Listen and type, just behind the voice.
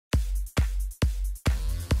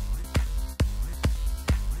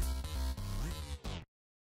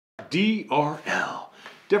DRL.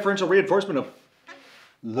 Differential reinforcement of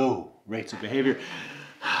low rates of behavior.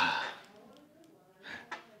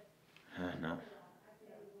 No.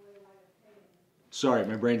 Sorry,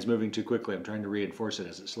 my brain's moving too quickly. I'm trying to reinforce it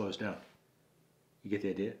as it slows down. You get the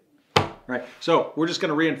idea? All right, so we're just going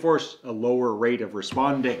to reinforce a lower rate of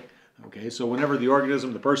responding. Okay, so whenever the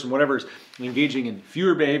organism, the person, whatever is engaging in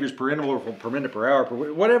fewer behaviors per interval or per minute per hour,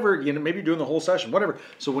 whatever, you know, maybe you're doing the whole session, whatever.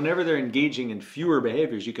 So whenever they're engaging in fewer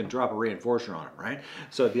behaviors, you can drop a reinforcer on them, right?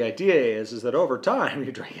 So the idea is that over time,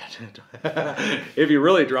 you drop it. If you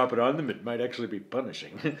really drop it on them, it might actually be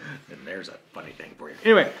punishing. And there's a funny thing for you.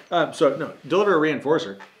 Anyway, so no, deliver a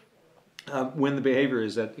reinforcer. When the behavior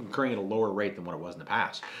is occurring at a lower rate than what it was in the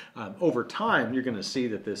past. Over time, you're going to see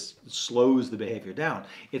that this slows the behavior down.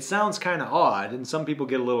 It sounds kind of odd, and some people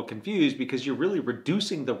get a little confused because you're really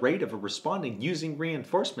reducing the rate of responding using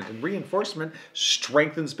reinforcement, and reinforcement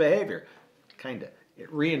strengthens behavior. Kind of.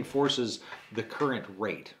 It reinforces the current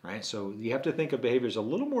rate, right? So you have to think of behaviors a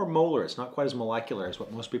little more molar. It's not quite as molecular as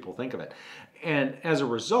what most people think of it. And as a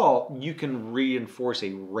result, you can reinforce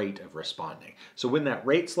a rate of responding. So when that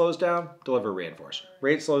rate slows down, deliver reinforcer.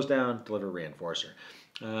 Rate slows down, deliver reinforcer.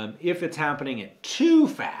 If it's happening at too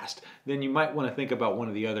fast, then you might want to think about one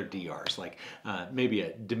of the other DRs, like maybe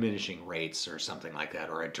a diminishing rates or something like that,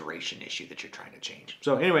 or a duration issue that you're trying to change.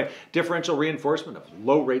 So anyway, differential reinforcement of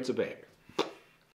low rates of behavior.